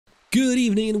Good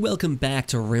evening and welcome back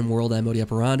to RimWorld. I'm Odi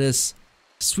Operandus.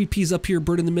 Sweet Pea's up here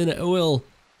burning the minute oil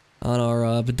on our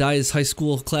Badias High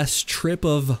School class trip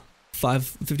of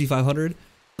 5,500.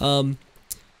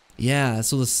 Yeah,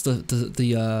 so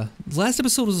the last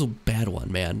episode was a bad one,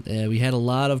 man. We had a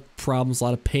lot of problems, a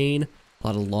lot of pain, a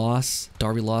lot of loss.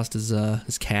 Darby lost his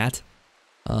cat,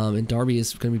 and Darby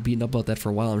is going to be beaten up about that for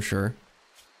a while, I'm sure.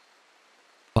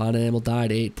 Bond Animal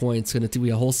died, 8 points. Going to do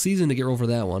a whole season to get over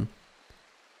that one.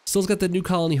 Still's got that new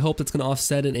colony hope that's going to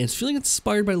offset it, and it's feeling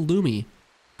inspired by Lumi,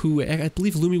 who I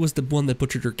believe Lumi was the one that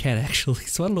butchered her cat, actually,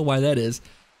 so I don't know why that is.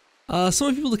 Some of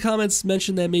the people in the comments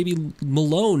mentioned that maybe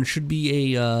Malone should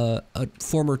be a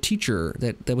former teacher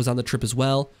that was on the trip as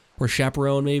well, or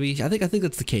chaperone maybe. I think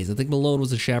that's the case. I think Malone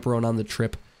was a chaperone on the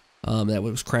trip that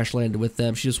was crash landed with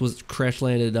them. She just was crash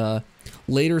landed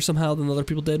later somehow than other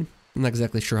people did. I'm not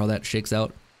exactly sure how that shakes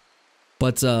out,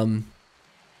 but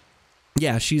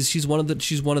yeah, she's one of them.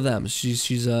 She's one of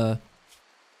the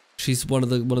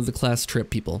class trip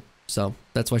people. So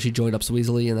that's why she joined up so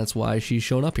easily, and that's why she's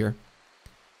shown up here.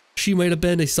 She might have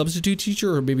been a substitute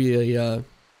teacher, or maybe a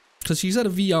because she's got a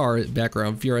VR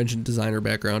background, VR engine designer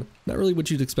background. Not really what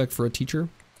you'd expect for a teacher.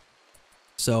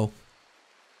 So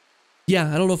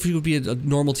yeah, I don't know if she would be a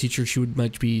normal teacher. She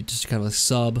might be just kind of a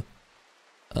sub.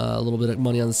 A little bit of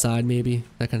money on the side, maybe,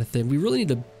 that kind of thing. We really need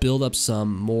to build up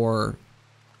some more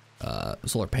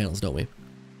solar panels, don't we?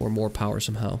 Or more power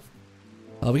somehow.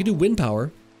 We can do wind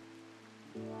power.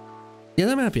 Yeah,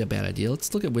 that might not be a bad idea.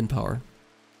 Let's look at wind power.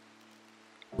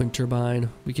 Wind turbine.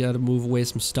 We gotta move away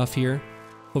some stuff here.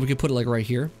 But we could put it like right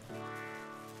here.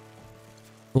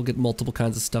 We'll get multiple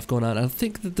kinds of stuff going on. I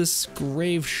think that this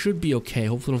grave should be okay.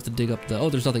 Hopefully we don't have to dig up the... Oh,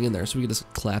 there's nothing in there, so we can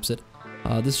just collapse it.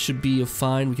 This should be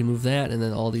fine. We can move that, and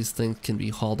then all these things can be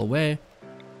hauled away.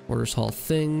 Orders haul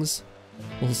things.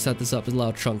 We'll set this up with a lot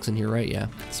of chunks in here, right? Yeah.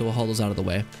 So we'll haul those out of the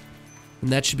way. And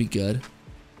that should be good.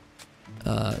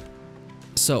 Who's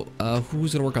going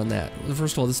to work on that?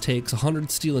 First of all, this takes 100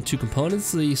 steel and 2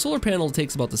 components. The solar panel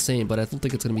takes about the same, but I don't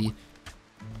think it's going to be...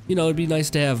 You know, it'd be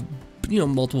nice to have, you know,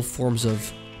 multiple forms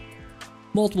of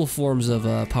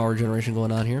power generation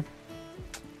going on here.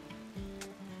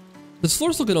 This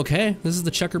floor's looking okay. This is the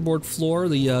checkerboard floor,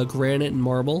 the granite and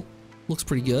marble. Looks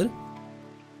pretty good.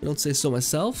 I don't say so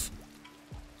myself.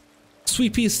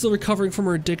 Sweet Pea is still recovering from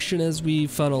her addiction, as we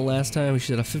found out last time.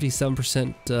 She had a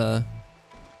 57%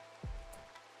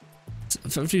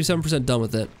 done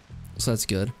with it, so that's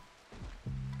good.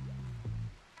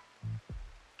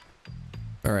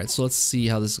 All right, so let's see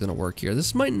how this is gonna work here.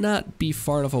 This might not be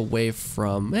far enough away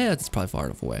from. It's probably far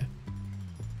enough away.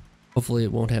 Hopefully,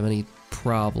 it won't have any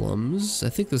problems. I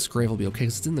think this grave will be okay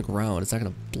because it's in the ground. It's not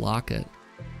gonna block it.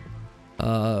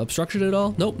 Obstructed at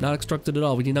all? Nope, not obstructed at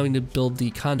all. We now need to build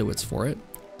the conduits for it.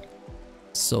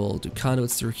 So we'll do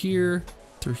conduits through here,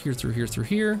 through here, through here, through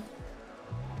here.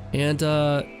 And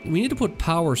we need to put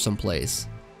power someplace.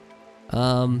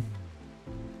 Here's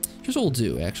what we'll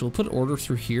do, actually. We'll put an order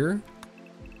through here.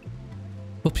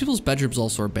 But people's bedrooms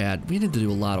also are bad. We need to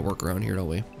do a lot of work around here, don't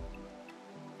we?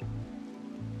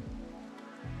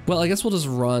 Well, I guess we'll just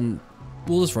run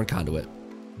conduit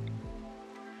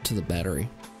to the battery.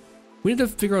 We need to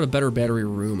figure out a better battery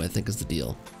room, I think, is the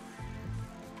deal.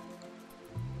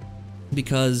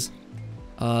 Because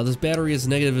this battery is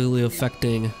negatively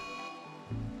affecting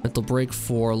mental break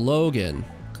for Logan.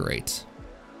 Great.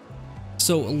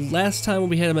 So last time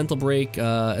when we had a mental break,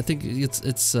 I think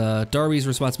it's Darby's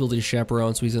responsibility to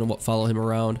chaperone, so he's gonna follow him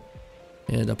around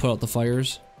and put out the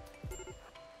fires.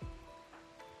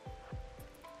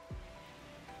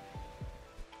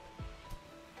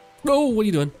 Oh, what are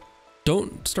you doing?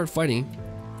 Don't start fighting.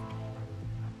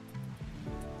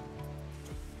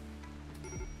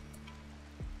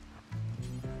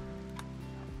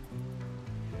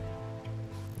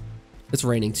 It's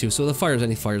raining too, so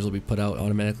any fires will be put out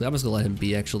automatically. I'm just gonna let him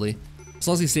be, actually. As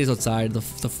long as he stays outside, the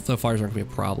fires aren't gonna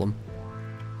be a problem.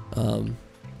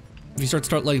 If you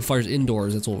start lighting fires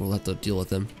indoors, that's what we'll have to deal with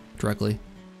them directly.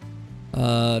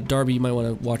 Darby, you might want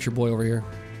to watch your boy over here.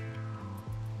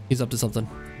 He's up to something.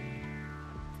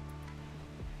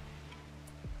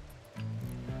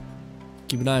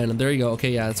 Keep an eye on him. There you go.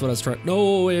 Okay, yeah, that's what I was trying.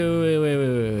 No, wait.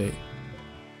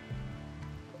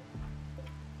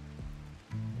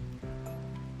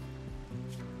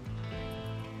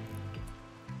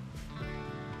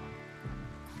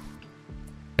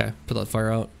 Okay, put that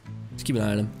fire out. Just keep an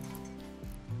eye on him.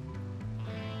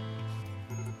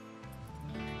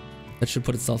 That should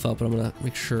put itself out, but I'm gonna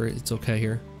make sure it's okay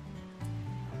here.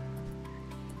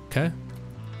 Okay.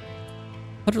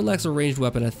 Hunter lacks a ranged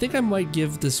weapon. I think I might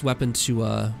give this weapon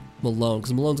to Malone,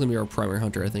 because Malone's gonna be our primary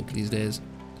hunter, I think, these days.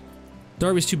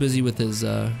 Darby's too busy with his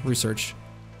research.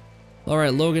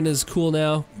 Alright, Logan is cool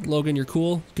now. Logan, you're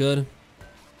cool? Good.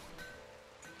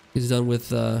 He's done with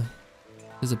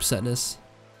his upsetness.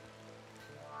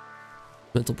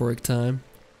 Mental break time.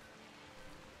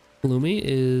 Gloomy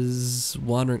is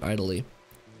wandering idly.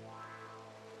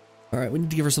 Alright, we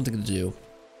need to give her something to do.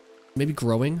 Maybe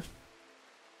growing?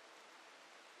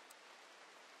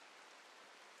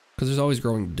 Because there's always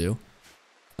growing to do.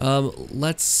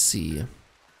 Let's see.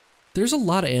 There's a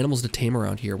lot of animals to tame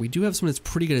around here. We do have someone that's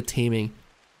pretty good at taming.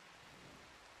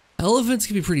 Elephants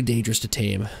can be pretty dangerous to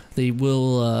tame. They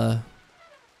will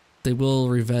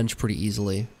revenge pretty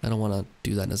easily. I don't want to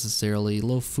do that necessarily.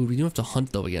 Low food. We do have to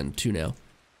hunt though again too now.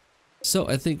 So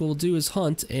I think what we'll do is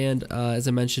hunt, and as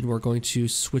I mentioned, we're going to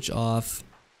switch off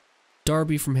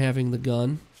Darby from having the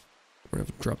gun. We're gonna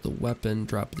have to drop the weapon,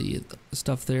 drop the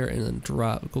stuff there, and then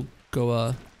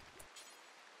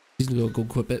he's gonna go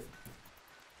equip it.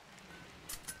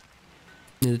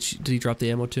 Did he drop the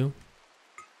ammo too?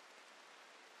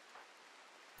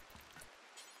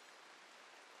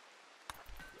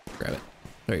 Grab it.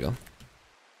 There you go.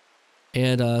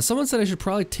 And someone said I should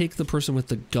probably take the person with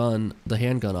the gun, the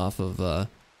handgun, off of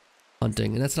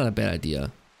hunting, and that's not a bad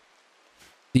idea.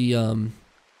 The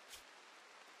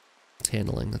it's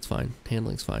handling, that's fine.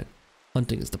 Handling's fine.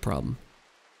 Hunting is the problem.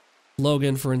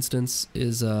 Logan, for instance,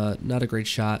 is not a great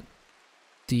shot.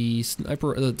 The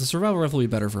sniper, the survival rifle will be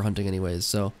better for hunting anyways,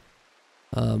 so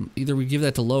either we give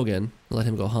that to Logan and let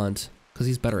him go hunt, because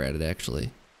he's better at it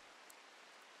actually.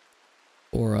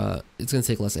 Or it's gonna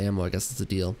take less ammo, I guess that's the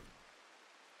deal.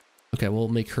 Okay, we'll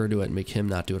make her do it and make him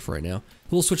not do it for right now.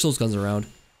 We'll switch those guns around.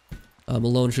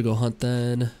 Malone should go hunt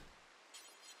then.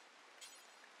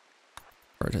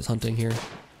 Prioritize hunting here.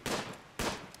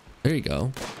 There you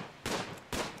go.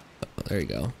 There you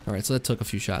go. Alright, so that took a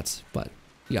few shots, but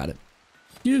you got it.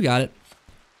 You got it.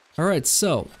 Alright,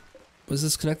 so was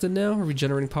this connected now? Are we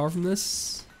generating power from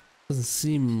this? Doesn't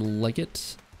seem like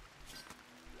it.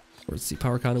 Or let's see,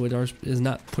 power conduit is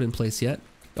not put in place yet.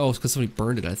 Oh, it's because somebody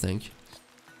burned it, I think.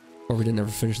 Or we didn't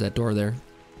ever finish that door there.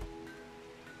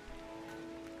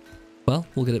 Well,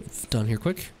 we'll get it done here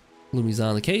quick. Lumi's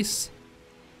on the case.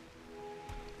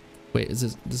 Wait,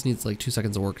 this needs like 2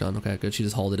 seconds of work done. Okay, good. She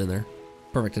just hauled it in there.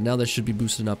 Perfect. And now this should be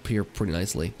boosted up here pretty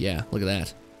nicely. Yeah, look at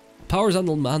that. Power's on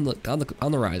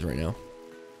the rise right now.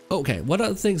 Okay, what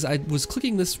other things? I was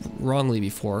clicking this wrongly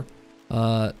before.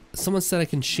 Someone said I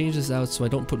can change this out so I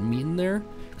don't put meat in there,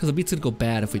 because the meat's gonna go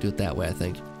bad if we do it that way, I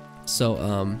think. So,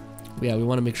 yeah, we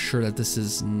want to make sure that this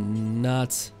is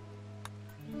not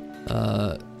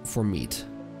for meat.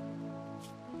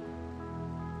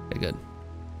 Okay, good.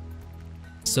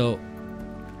 So,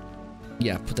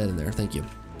 yeah, put that in there. Thank you.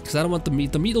 Because I don't want the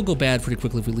meat. The meat will go bad pretty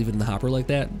quickly if we leave it in the hopper like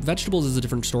that. Vegetables is a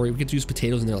different story. We get to use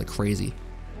potatoes in there like crazy.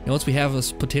 And once we have a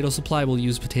potato supply, we'll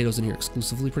use potatoes in here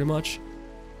exclusively pretty much.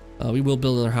 We will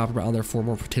build another hopper on there for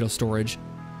more potato storage.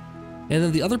 And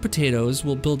then the other potatoes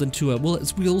will build into a...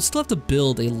 we'll still have to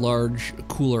build a large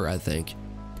cooler, I think.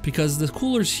 Because the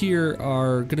coolers here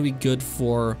are going to be good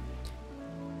for,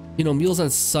 you know, meals on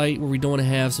site where we don't want to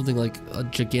have something like a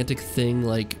gigantic thing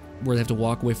like where they have to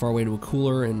walk way far away to a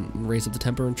cooler and raise up the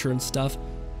temperature and stuff.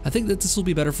 I think that this will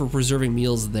be better for preserving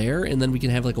meals there, and then we can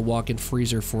have like a walk-in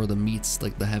freezer for the meats,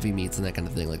 like the heavy meats and that kind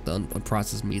of thing, like the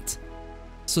unprocessed meats.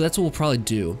 So that's what we'll probably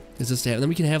do, is just to have, and then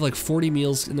we can have like 40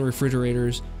 meals in the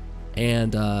refrigerators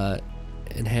and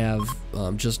have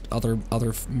just other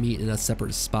meat in a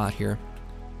separate spot here.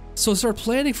 So start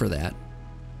planning for that.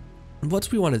 What do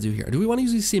we want to do here? Do we want to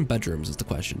use these same bedrooms is the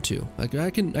question too. Like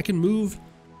we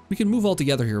can move all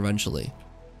together here eventually.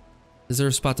 Is there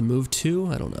a spot to move to?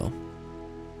 I don't know.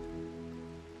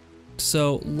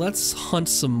 So let's hunt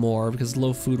some more because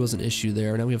low food was an issue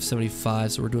there. Now we have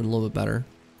 75, so we're doing a little bit better.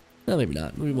 No, maybe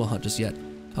not. Maybe we won't hunt just yet.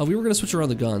 We were gonna switch around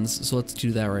the guns, so let's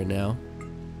do that right now.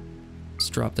 Let's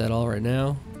drop that all right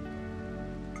now.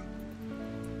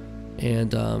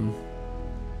 And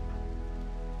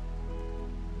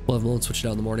we'll have Malone switch it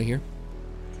out in the morning here.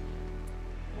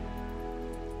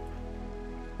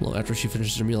 Well, after she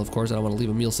finishes her meal, of course. I don't want to leave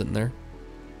a meal sitting there.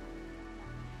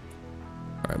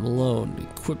 Alright, Malone,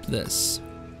 equip this.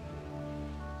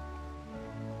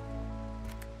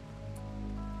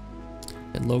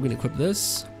 And Logan, equip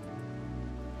this.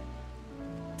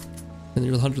 And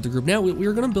you're the hunter of the group. Now,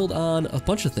 we're going to build on a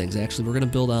bunch of things, actually. We're going to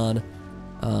build on...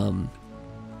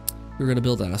 we're going to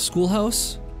build on a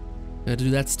schoolhouse. We have to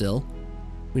do that still.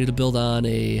 We need to build on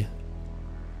a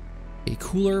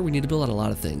cooler. We need to build on a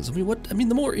lot of things. I mean,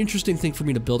 the more interesting thing for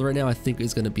me to build right now, I think,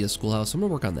 is going to be a schoolhouse. So I'm going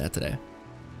to work on that today.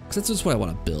 Because that's just what I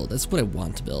want to build. That's what I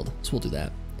want to build. So we'll do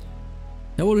that.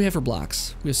 Now what do we have for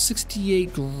blocks? We have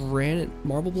 68 granite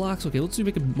marble blocks. Okay, let's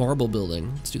make a marble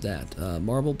building. Let's do that.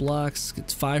 Marble blocks,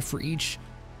 it's 5 for each.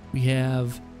 We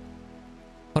have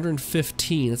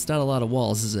 115. It's not a lot of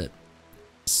walls, is it?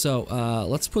 So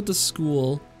let's put the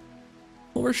school.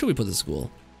 Well, where should we put the school?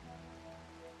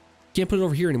 Can't put it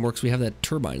over here anymore because we have that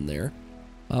turbine there.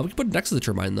 We can put it next to the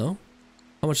turbine though.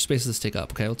 How much space does this take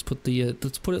up? Okay, let's put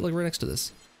it like right next to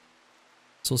this.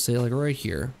 So we'll say like right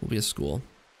here will be a school.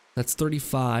 That's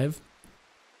 35.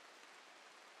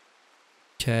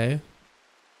 Okay.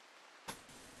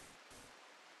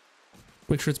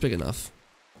 Make sure it's big enough.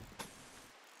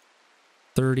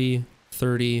 30,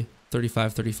 30,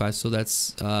 35, 35. So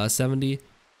that's 70.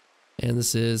 And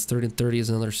this is 30 and 30 is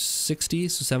another 60.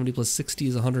 So 70 plus 60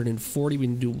 is 140. We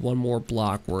need to do one more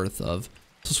block worth of.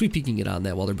 So Sweet Pea can get on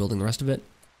that while they're building the rest of it.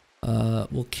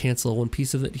 We'll cancel one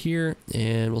piece of it here.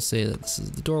 And we'll say that this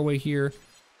is the doorway here.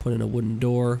 Put in a wooden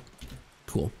door.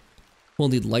 Cool. We'll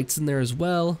need lights in there as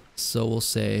well. So we'll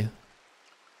say,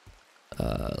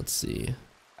 let's see.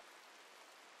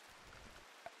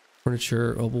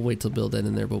 Furniture. Oh, we'll wait till build that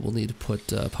in there, but we'll need to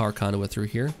put power conduit through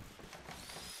here.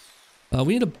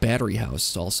 We need a battery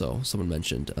house also, someone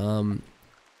mentioned.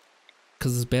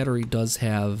 Because this battery does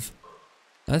have...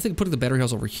 I think putting the battery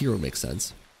house over here would make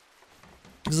sense.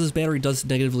 Because this battery does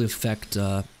negatively affect,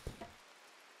 you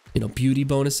know, beauty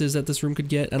bonuses that this room could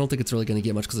get. I don't think it's really going to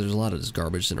get much because there's a lot of just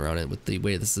garbage sitting around it with the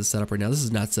way this is set up right now. This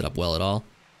is not set up well at all.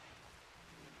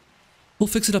 We'll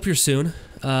fix it up here soon.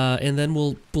 And then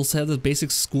we'll have the basic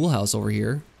schoolhouse over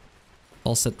here.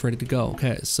 All set, ready to go.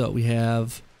 Okay, so we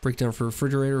have... breakdown for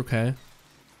refrigerator, okay.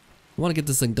 We want to get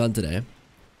this thing done today,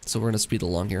 so we're going to speed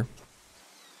along here.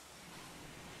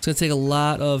 It's going to take a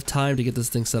lot of time to get this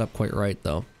thing set up quite right,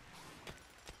 though.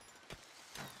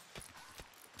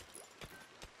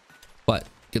 But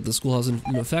get the schoolhouse in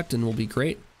effect and we'll be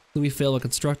great. Then we fail at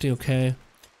constructing, okay.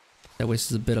 That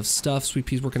wastes a bit of stuff. Sweet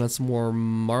Pea's working on some more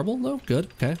marble, no? Good,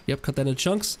 okay. Yep, cut that into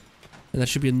chunks. And that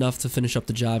should be enough to finish up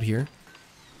the job here.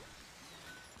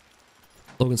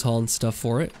 Logan's hauling stuff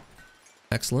for it.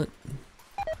 Excellent.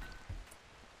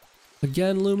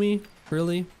 Again, Lumi?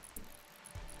 Really?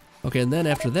 Okay, and then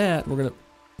after that, we're gonna...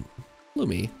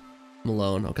 Lumi.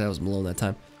 Malone. Okay, that was Malone that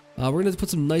time. We're gonna put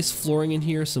some nice flooring in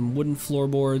here, some wooden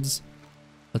floorboards.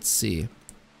 Let's see.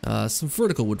 Some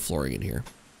vertical wood flooring in here.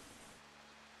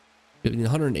 We need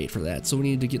 108 for that, so we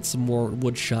need to get some more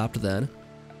wood chopped then.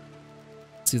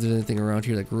 Let's see if there's anything around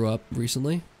here that grew up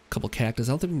recently. A couple cactus.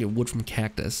 I don't think we can get wood from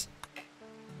cactus.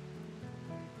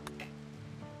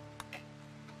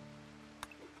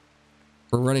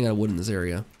 We're running out of wood in this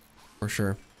area, for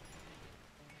sure.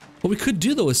 What we could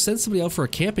do though is send somebody out for a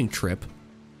camping trip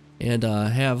and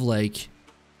have like,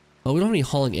 oh, we don't have any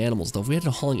hauling animals though. If we had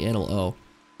a hauling animal, oh,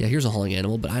 yeah, here's a hauling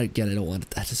animal, but I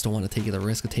just don't want to take the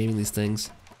risk of taming these things.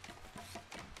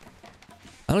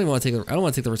 I don't want to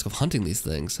take the risk of hunting these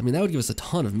things. I mean, that would give us a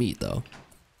ton of meat though.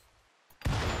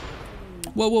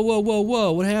 Whoa, whoa, whoa, whoa,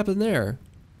 whoa! What happened there?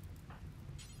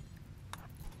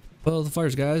 Well, the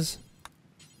fires, guys.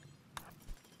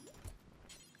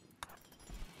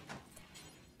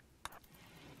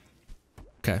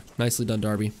 Okay, nicely done,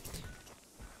 Darby.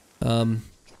 That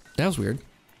was weird.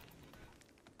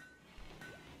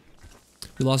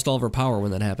 We lost all of our power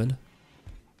when that happened.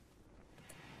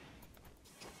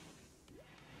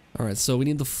 Alright, so we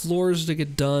need the floors to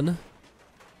get done.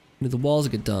 We need the walls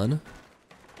to get done.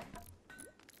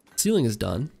 Ceiling is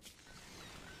done.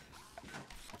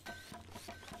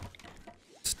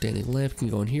 Standing lamp can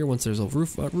go in here once there's a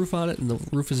roof on it and the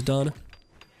roof is done.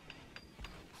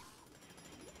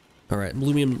 Alright,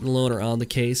 Lumi and Malone are on the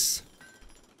case.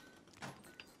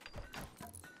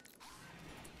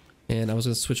 And I was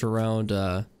going to switch around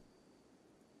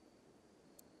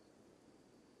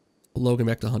Logan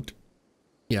back to hunt.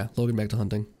 Yeah, Logan back to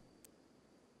hunting.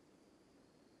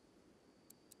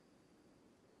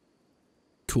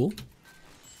 Cool.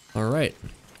 Alright.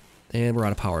 And we're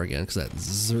out of power again because that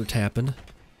zert happened.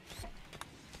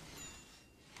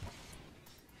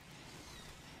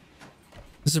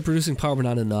 This is producing power, but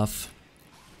not enough.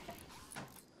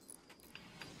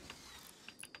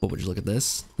 What would you look at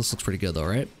this? This looks pretty good though,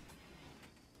 right?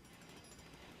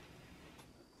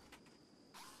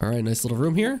 Alright, nice little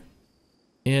room here.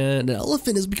 And an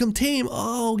elephant has become tame.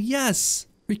 Oh, yes.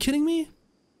 Are you kidding me?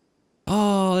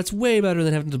 Oh, that's way better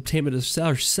than having to tame it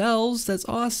ourselves. That's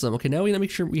awesome. Okay, now we gotta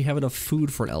make sure we have enough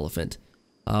food for an elephant.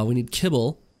 We need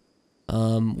kibble.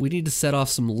 We need to set off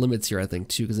some limits here, I think,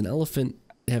 too, because an elephant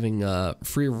having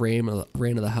free reign of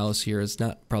the house here is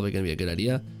not probably going to be a good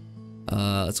idea.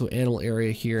 Let's go animal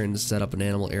area here and set up an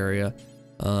animal area.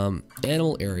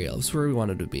 Animal area, that's where we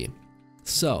want it to be.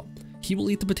 So, He will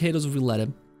eat the potatoes if we let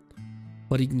him.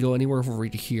 But he can go anywhere over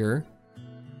to here.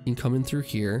 He can come in through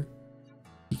here.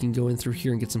 He can go in through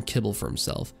here and get some kibble for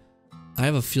himself. I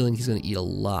have a feeling he's going to eat a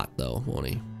lot, though, won't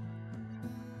he?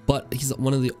 But he's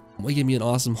one of the... He can be an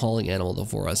awesome hauling animal, though,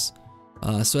 for us.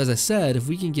 So as I said, if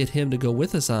we can get him to go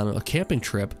with us on a camping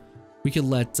trip, we could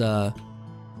let somebody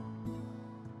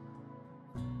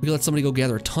go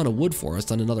gather a ton of wood for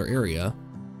us on another area,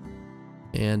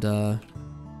 and that'd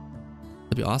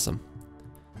be awesome.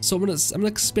 So I'm gonna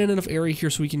expand enough area here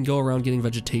so we can go around getting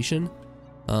vegetation,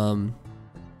 but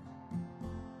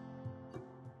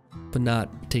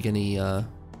not take any of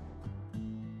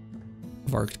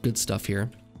our good stuff here,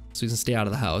 so we can stay out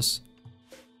of the house.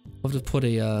 We'll have to put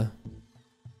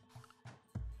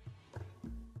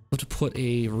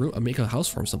make a house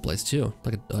for him someplace too,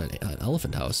 like an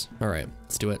elephant house. All right,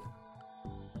 let's do it.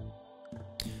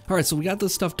 All right, so we got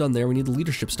this stuff done there. We need the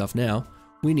leadership stuff now.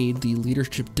 We need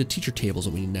the teacher tables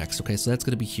that we need next. Okay, so that's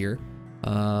gonna be here.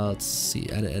 Let's see,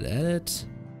 edit.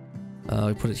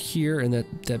 We put it here, and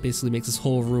that basically makes this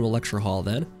whole room a lecture hall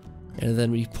then. And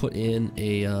then we put in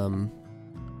a, what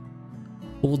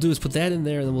we'll do is put that in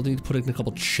there, and then we'll need to put in a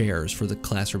couple chairs for the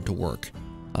classroom to work.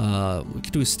 We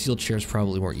could do steel chairs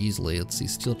probably more easily. Let's see,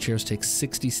 steel chairs take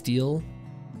 60 steel.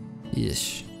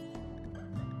 Ish.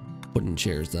 Wooden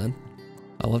chairs then.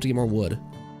 I'll have to get more wood.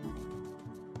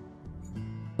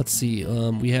 Let's see,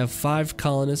 we have 5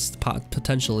 colonists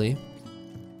potentially,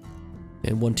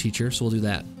 and 1 teacher, so we'll do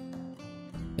that.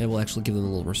 And we'll actually give them a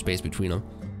little more space between them.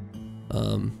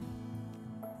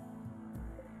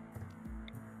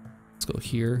 Let's go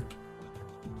here,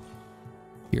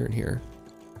 here, and here.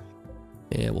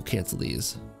 And we'll cancel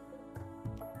these.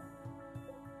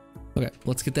 Okay,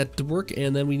 let's get that to work,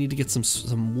 and then we need to get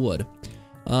some wood.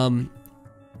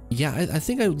 Yeah, I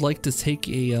think I would like to take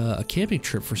a camping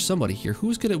trip for somebody here.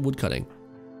 Who's good at wood cutting?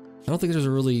 I don't think there's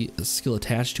a skill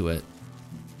attached to it.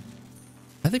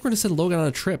 I think we're gonna send Logan on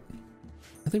a trip.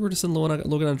 I think we're gonna send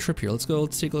Logan on a trip here. Let's go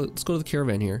to the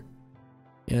caravan here,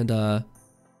 and well,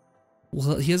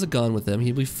 he has a gun with him.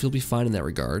 He'll be fine in that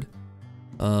regard.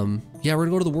 Yeah, we're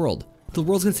gonna go to the world. The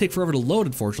world's gonna take forever to load,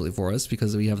 unfortunately, for us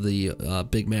because we have the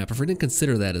big map. If we didn't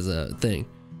consider that as a thing.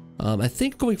 I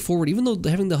think going forward, even though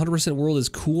having the 100% world is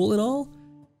cool and all,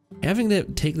 having to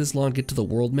take this long to get to the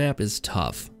world map is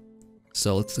tough.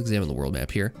 So let's examine the world map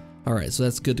here. All right, so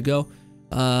that's good to go.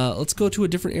 Let's go to a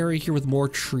different area here with more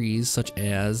trees, such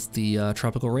as the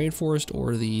tropical rainforest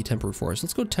or the temperate forest.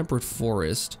 Let's go temperate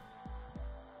forest.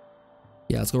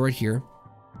 Yeah, let's go right here.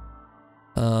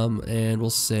 And we'll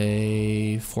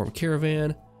say form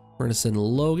caravan. We're gonna send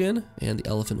Logan and the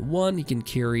elephant 1. He can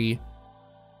carry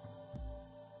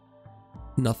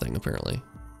nothing, apparently.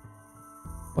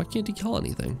 Why can't he haul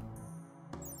anything?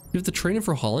 You have to train him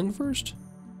for hauling first?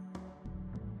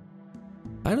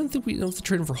 I don't think we have to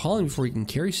train him for hauling before he can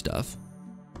carry stuff.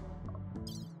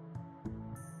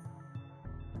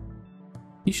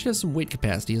 He should have some weight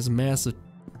capacity. He has a mass of...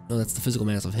 Oh, that's the physical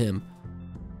mass of him.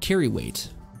 Carry weight.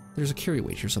 There's a carry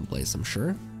weight here someplace, I'm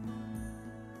sure.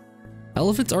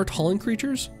 Elephants aren't hauling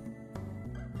creatures?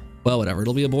 Well, whatever.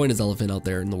 It'll be a boy and his elephant out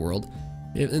there in the world.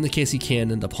 In the case he can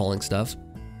end up hauling stuff.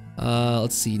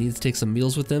 Let's see, he needs to take some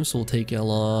meals with him, so we'll take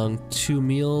along 2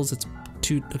 meals. It's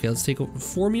 2, okay, let's take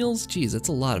 4 meals? Jeez, that's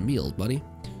a lot of meals, buddy.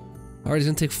 Alright, he's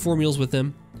gonna take 4 meals with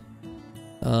him.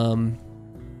 And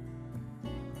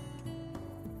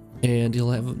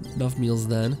he'll have enough meals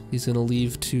then. He's gonna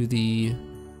leave to the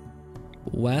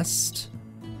west.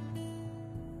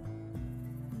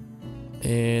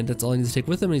 And that's all he needs to take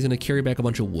with him, and he's gonna carry back a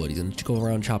bunch of wood. He's gonna go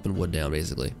around chopping wood down,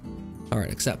 basically. Alright,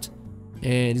 accept.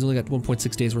 And he's only got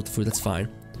 1.6 days worth of food, that's fine.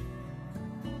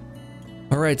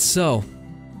 Alright, so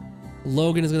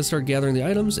Logan is going to start gathering the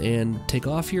items and take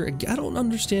off here. I don't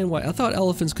understand why. I thought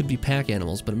elephants could be pack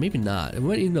animals, but maybe not. It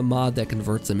might need a mod that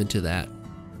converts them into that.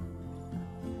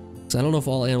 So I don't know if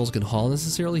all animals can haul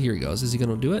necessarily. Here he goes. Is he going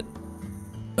to do it?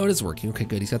 Oh, it is working. Okay,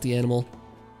 good. He's got the animal.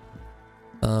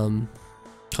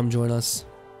 Come join us.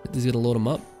 He's going to load him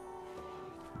up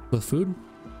with food.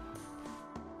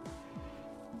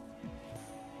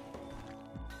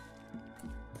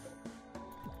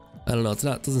 I don't know. It's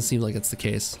not. Doesn't seem like it's the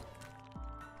case.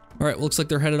 All right. Looks like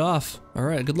they're headed off. All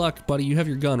right. Good luck, buddy. You have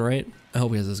your gun, right? I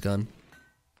hope he has his gun.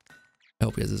 I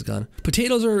hope he has his gun.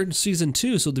 Potatoes are in season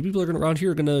 2, so the people around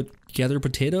here are gonna gather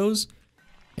potatoes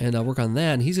and work on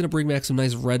that. And he's gonna bring back some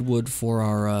nice redwood for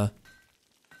our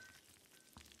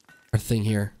thing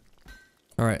here.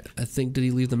 All right. I think, did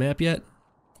he leave the map yet?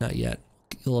 Not yet.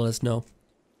 He'll let us know.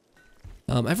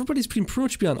 Everybody's pretty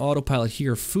much be on autopilot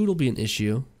here. Food will be an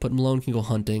issue, but Malone can go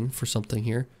hunting for something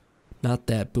here. Not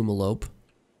that boomalope.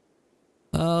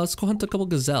 Let's go hunt a couple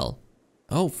gazelle.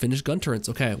 Oh, finished gun turrets.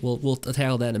 Okay, we'll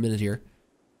tackle that in a minute here.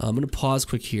 I'm gonna pause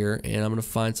quick here, and I'm gonna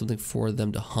find something for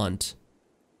them to hunt.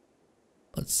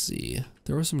 Let's see.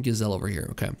 There was some gazelle over here.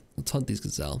 Okay, let's hunt these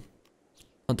gazelle.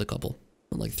 Hunt a couple.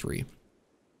 Like 3.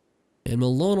 And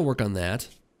Malone will work on that.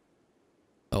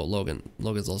 Oh, Logan.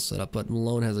 Logan's all set up, but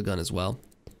Malone has a gun as well.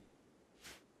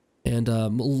 And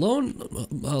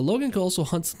Logan can also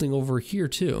hunt something over here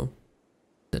too.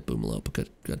 That boom Malone, but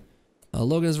good.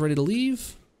 Logan's ready to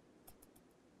leave.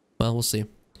 Well, we'll see.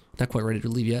 Not quite ready to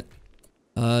leave yet.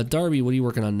 Darby, what are you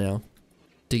working on now?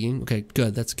 Digging? Okay,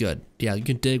 good. That's good. Yeah, you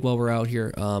can dig while we're out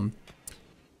here.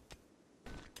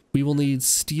 We will need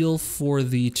steel for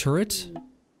the turret.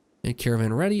 And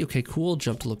caravan ready. Okay, cool.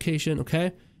 Jump to location.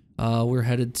 Okay. We're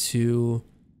headed to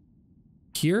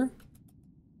here.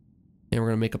 And we're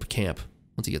going to make up a camp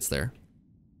once he gets there.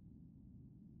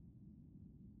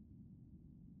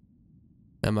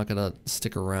 I'm not going to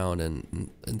stick around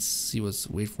and see what's...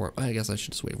 Wait for him. I guess I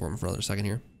should just wait for him for another second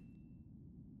here.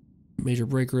 Major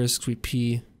break risk. Sweet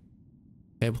pea.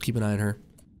 Okay, we'll keep an eye on her.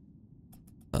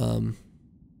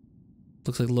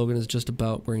 Looks like Logan is just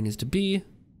about where he needs to be.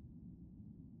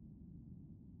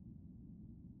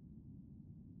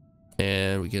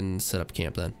 And we can set up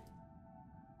camp then.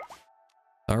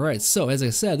 Alright, so as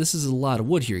I said, this is a lot of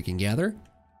wood here you can gather.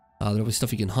 There'll be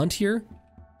stuff you can hunt here.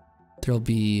 There'll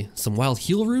be some wild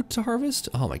Healroot to harvest.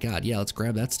 Oh my god, yeah, let's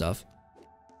grab that stuff.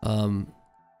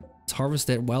 Let's harvest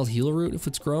that wild Healroot if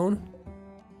it's grown.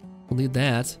 We'll need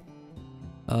that.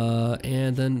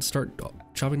 And then start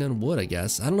chopping down wood, I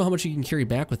guess. I don't know how much you can carry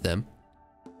back with them.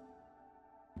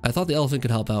 I thought the elephant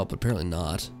could help out, but apparently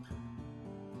not.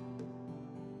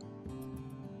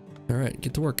 Alright,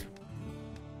 get to work.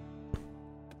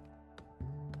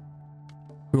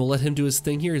 We'll let him do his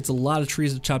thing here. It's a lot of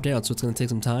trees to chop down, so it's going to take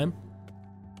some time.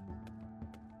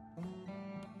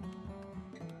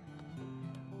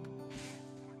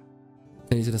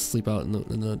 And he's going to sleep out in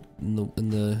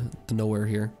the nowhere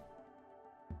here.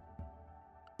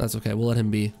 That's okay. We'll let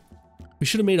him be. We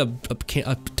should have made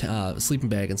a sleeping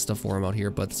bag and stuff for him out here,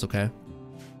 but it's okay.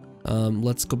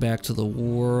 Let's go back to the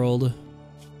world.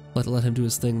 Let him do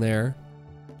his thing there.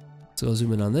 Let's go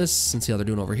zoom in on this and see how they're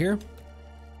doing over here.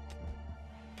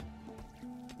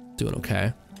 Doing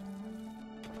okay.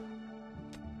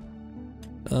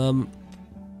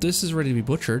 This is ready to be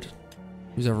butchered.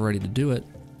 Who's ever ready to do it?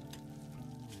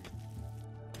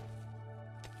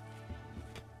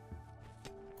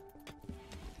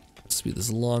 Speed this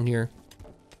along here.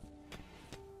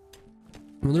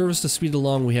 I'm nervous to speed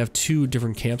along. We have 2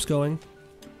 different camps going,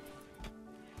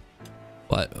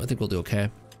 but I think we'll do okay.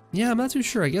 Yeah, I'm not too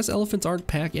sure. I guess elephants aren't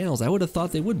pack animals. I would have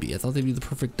thought they would be. I thought they'd be the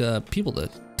perfect people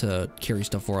to carry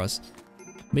stuff for us.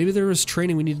 Maybe there was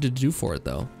training we needed to do for it,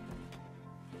 though.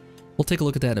 We'll take a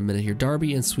look at that in a minute here.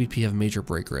 Darby and Sweet Pea have major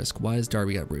break risk. Why has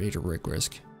Darby got major break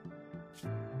risk?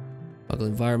 Ugly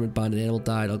environment, bonded animal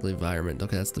died, ugly environment.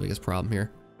 Okay, that's the biggest problem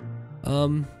here.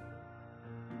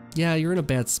 Yeah, you're in a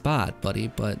bad spot, buddy,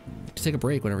 but take a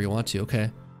break whenever you want to.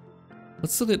 Okay.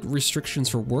 Let's look at restrictions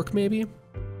for work, maybe.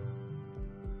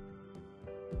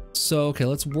 So, okay,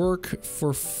 let's work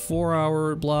for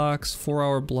 4-hour blocks,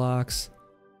 4-hour blocks.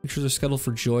 Make sure they're scheduled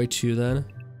for joy too then.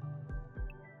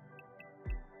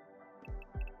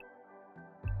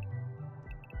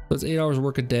 So it's 8 hours of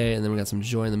work a day, and then we got some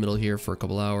joy in the middle here for a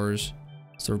couple hours.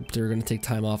 So they're gonna take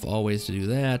time off always to do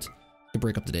that. To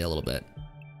break up the day a little bit.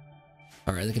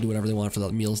 Alright, they can do whatever they want for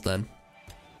the meals then.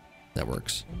 That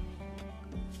works.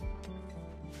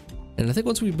 And I think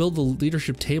once we build the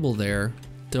leadership table there,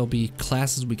 there'll be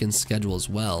classes we can schedule as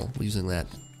well using that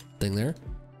thing there.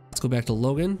 Let's go back to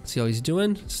Logan, see how he's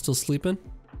doing. Still sleeping?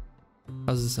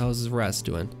 How's his rest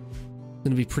doing?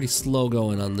 Gonna be pretty slow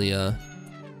going on the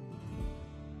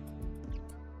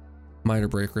minor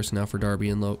breakers now for Darby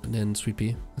and Sweet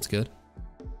Pea. That's good.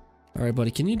 Alright,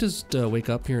 buddy, can you just wake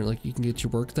up here? Like, you can get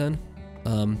your work done?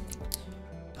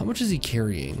 How much is he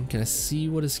carrying? Can I see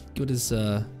what his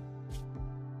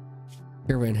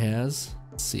caravan has?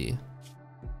 Let's see.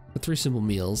 The 3 simple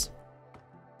meals.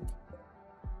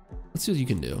 Let's see what you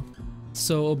can do.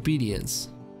 So, obedience.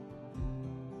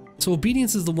 So,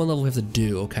 obedience is the one level we have to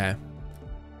do, okay.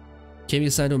 Can be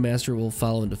assigned to a master, will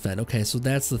follow and defend. Okay, so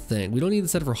that's the thing. We don't need to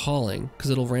set it for hauling, because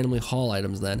it'll randomly haul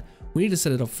items then. We need to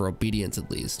set it up for obedience at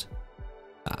least.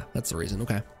 Ah, that's the reason.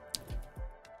 Okay.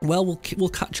 Well, we'll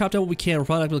chop down what we can. We're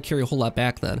probably not going to carry a whole lot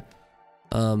back then.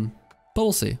 But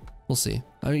we'll see. We'll see.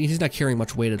 I mean, he's not carrying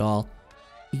much weight at all.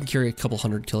 He can carry a couple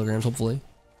 100 kilograms, hopefully.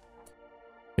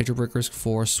 Major break risk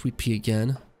for Sweet Pea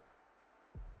again.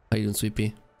 How you doing, Sweet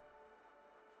Pea?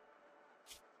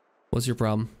 What's your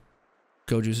problem?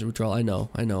 go juice withdrawal. I know,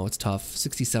 it's tough.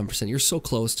 67%. You're so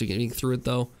close to getting through it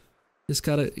though. You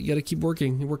gotta keep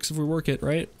working. It works if we work it,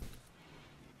 right?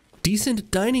 Decent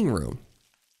dining room.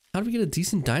 How do we get a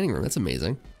decent dining room? That's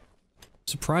amazing.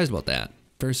 Surprised about that.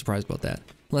 Very surprised about that.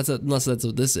 Unless that's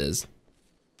what this is.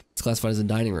 It's classified as a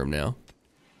dining room now.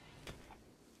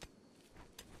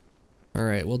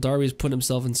 Alright, well Darby's putting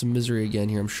himself in some misery again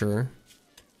here, I'm sure.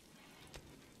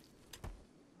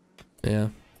 Yeah.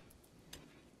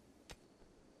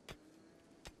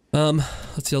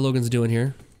 Let's see how Logan's doing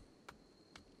here.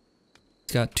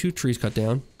 He's got 2 trees cut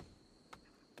down.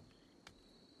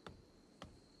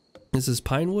 This is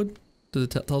pine wood? Does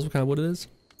it tell us what kind of wood it is?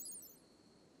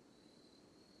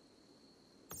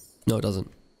 No, it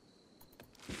doesn't.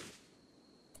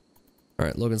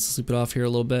 Alright, Logan's sleeping off here a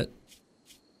little bit.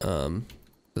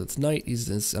 It's night,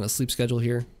 he's on a sleep schedule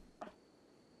here.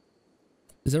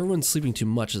 Is everyone sleeping too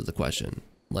much is the question.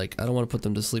 Like, I don't want to put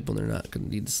them to sleep when they're not going to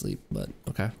need to sleep, but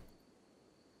okay.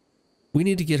 We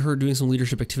need to get her doing some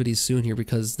leadership activities soon here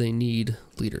because they need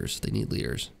leaders. They need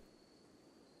leaders.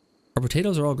 Our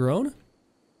potatoes are all grown.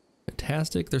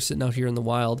 Fantastic. They're sitting out here in the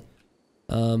wild.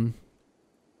 Someone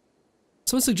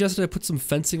suggested I put some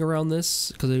fencing around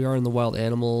this because they are in the wild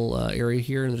animal area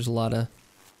here, and there's a lot of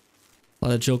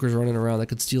jokers running around that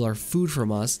could steal our food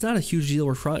from us. It's not a huge deal.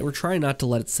 We're trying not to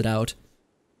let it sit out.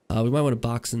 We might want to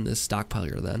box in this stockpile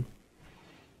here then.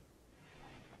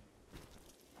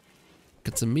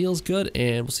 Get some meals good,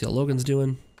 and we'll see how Logan's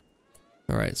doing.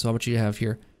 All right, so how much do you have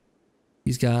here?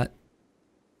 He's got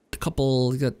a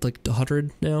couple. He's got like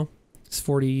 100 now. It's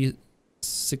 40,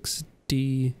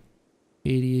 60,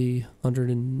 80,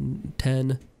 110,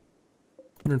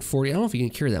 140. I don't know if he can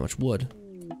carry that much wood.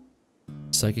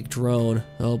 Psychic drone.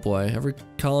 Oh boy. Every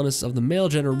colonist of the male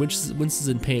gender winces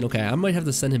in pain. Okay, I might have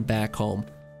to send him back home.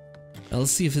 Now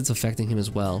let's see if it's affecting him as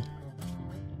well.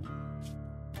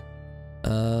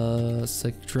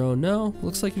 Psychic drone. No,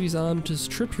 looks like if he's on his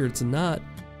trip here, it's not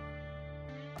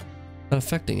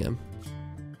affecting him.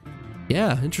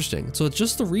 Yeah, interesting. So it's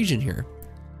just the region here.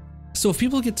 So if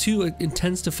people get too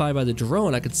intensified by the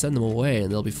drone, I could send them away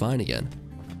and they'll be fine again.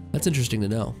 That's interesting to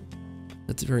know.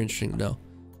 That's very interesting to know.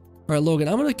 All right, Logan,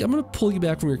 I'm gonna pull you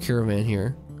back from your caravan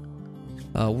here.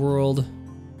 World,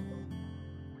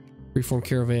 reform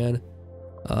caravan,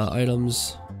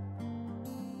 items.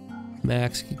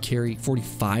 Max can carry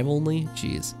 45 only.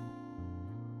 Jeez,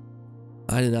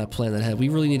 I did not plan that ahead. We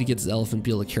really need to get this elephant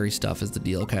be able to carry stuff. Is the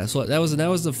deal? Okay, so that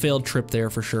was a failed trip there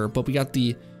for sure. But we got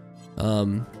the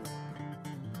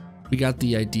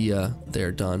idea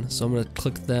there done. So I'm gonna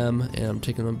click them and I'm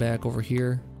taking them back over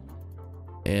here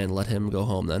and let him go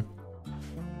home then.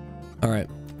 All right,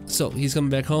 so he's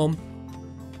coming back home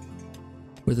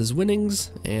with his winnings,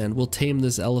 and we'll tame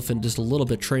this elephant just a little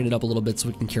bit, train it up a little bit so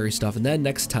we can carry stuff. And then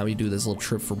next time we do this little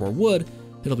trip for more wood,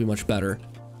 it'll be much better.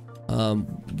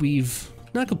 We've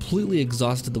not completely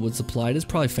exhausted the wood supply. It is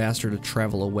probably faster to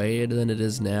travel away than it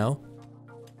is now,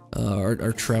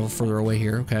 or travel further away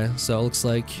here. Okay, so it looks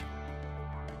like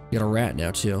we got a rat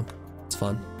now too. It's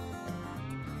fun.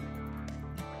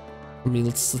 I mean,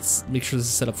 let's make sure this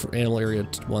is set up for animal area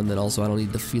 1. Then also I don't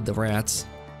need to feed the rats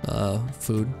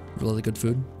food, really good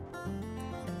food.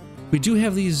 We do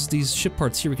have these ship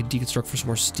parts here we could deconstruct for some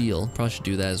more steel. Probably should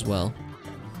do that as well.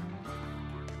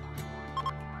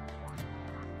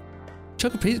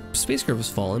 Chunk of spacecraft has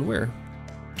fallen. Where?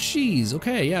 Jeez.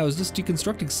 Okay, yeah, I was just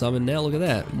deconstructing some, and now look at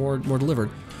that. More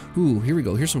delivered. Ooh, here we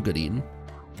go. Here's some good eating.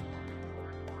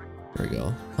 There we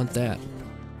go. Hunt that.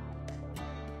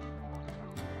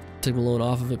 Take Malone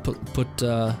off of it.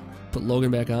 Put Logan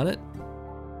back on it.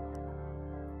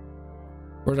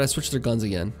 Or did I switch their guns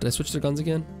again? Did I switch their guns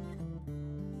again?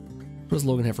 What does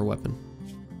Logan have for weapon?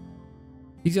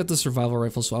 He's got the survival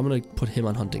rifle, so I'm gonna put him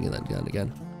on hunting and then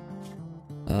again.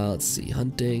 Let's see.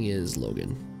 Hunting is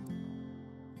Logan.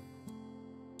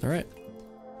 All right.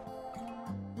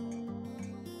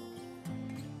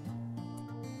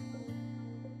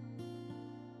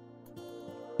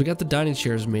 We got the dining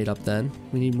chairs made up then.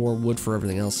 We need more wood for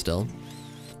everything else still.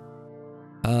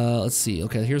 Let's see.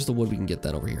 Okay, here's the wood. We can get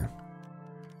that over here.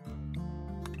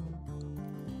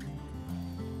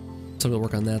 So I'm gonna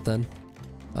work on that then.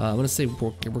 I'm gonna say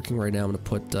working right now. I'm gonna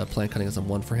put plant cutting as a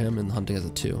 1 for him and hunting as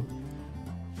a 2.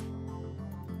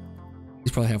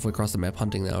 He's probably halfway across the map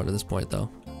hunting now at this point though.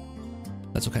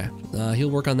 That's okay. He'll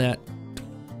work on that.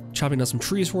 Chopping down some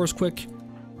trees for us quick.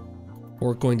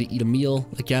 Or going to eat a meal.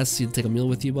 I guess you take a meal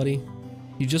with you, buddy.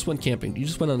 You just went camping. You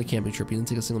just went on a camping trip. You didn't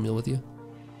take a single meal with you.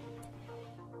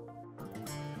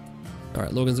 All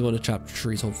right, Logan's going to chop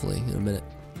trees hopefully in a minute.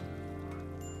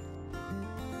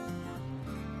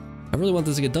 I really want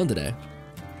this to get done today.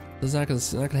 That's not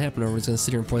gonna happen. Everybody's gonna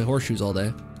sit here and play horseshoes all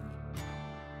day.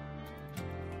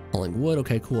 Hauling wood.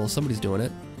 Okay, cool. Somebody's doing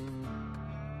it.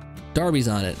 Darby's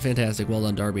on it. Fantastic. Well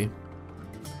done, Darby.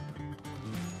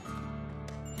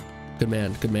 Good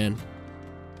man. Good man.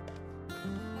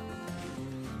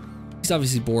 He's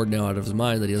obviously bored now out of his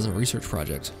mind that he doesn't have a research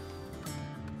project.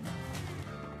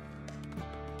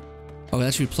 Oh,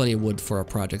 that should be plenty of wood for our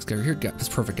projects. Here, that's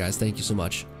perfect, guys. Thank you so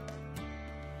much.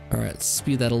 All right, let's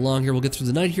speed that along here. We'll get through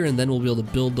the night here, and then we'll be able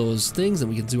to build those things, and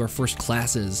we can do our first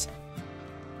classes.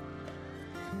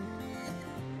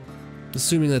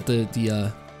 Assuming that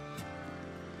the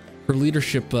her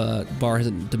leadership bar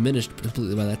hasn't diminished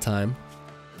completely by that time.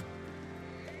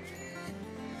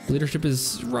 Leadership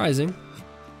is rising.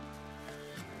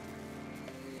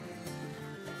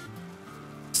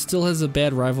 Still has a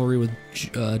bad rivalry with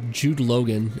Jude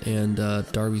Logan and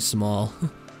Darby Small.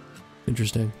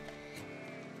 Interesting.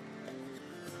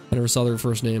 I never saw their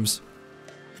first names.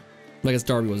 I guess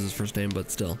Darby was his first name,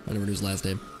 but still, I never knew his last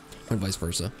name, and vice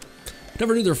versa.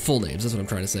 Never knew their full names, that's what I'm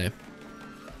trying to say.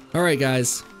 Alright,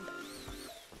 guys.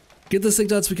 Get this thing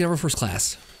done so we can have our first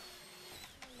class.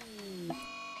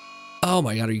 Oh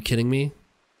my god, are you kidding me?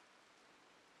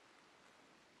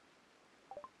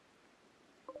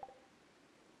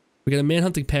 We got a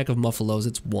manhunting pack of muffalos.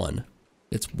 It's one.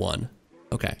 It's one.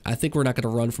 Okay, I think we're not going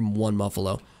to run from one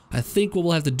muffalo. I think what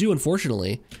we'll have to do,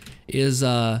 unfortunately, is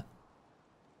yeah,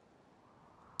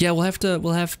 we'll have to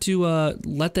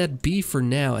let that be for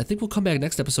now. I think we'll come back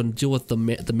next episode and deal with the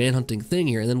manhunting thing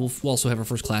here, and then we'll also have our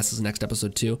first classes next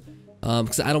episode too.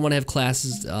 Because I don't want to have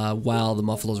classes while the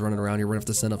muffalo's running around here. We're gonna have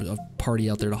to send a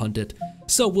party out there to hunt it.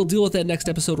 So we'll deal with that next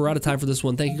episode. We're out of time for this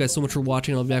one. Thank you guys so much for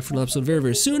watching. I'll be back for another episode very,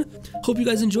 very soon. Hope you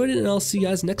guys enjoyed it, and I'll see you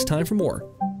guys next time for more.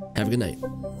 Have a good night.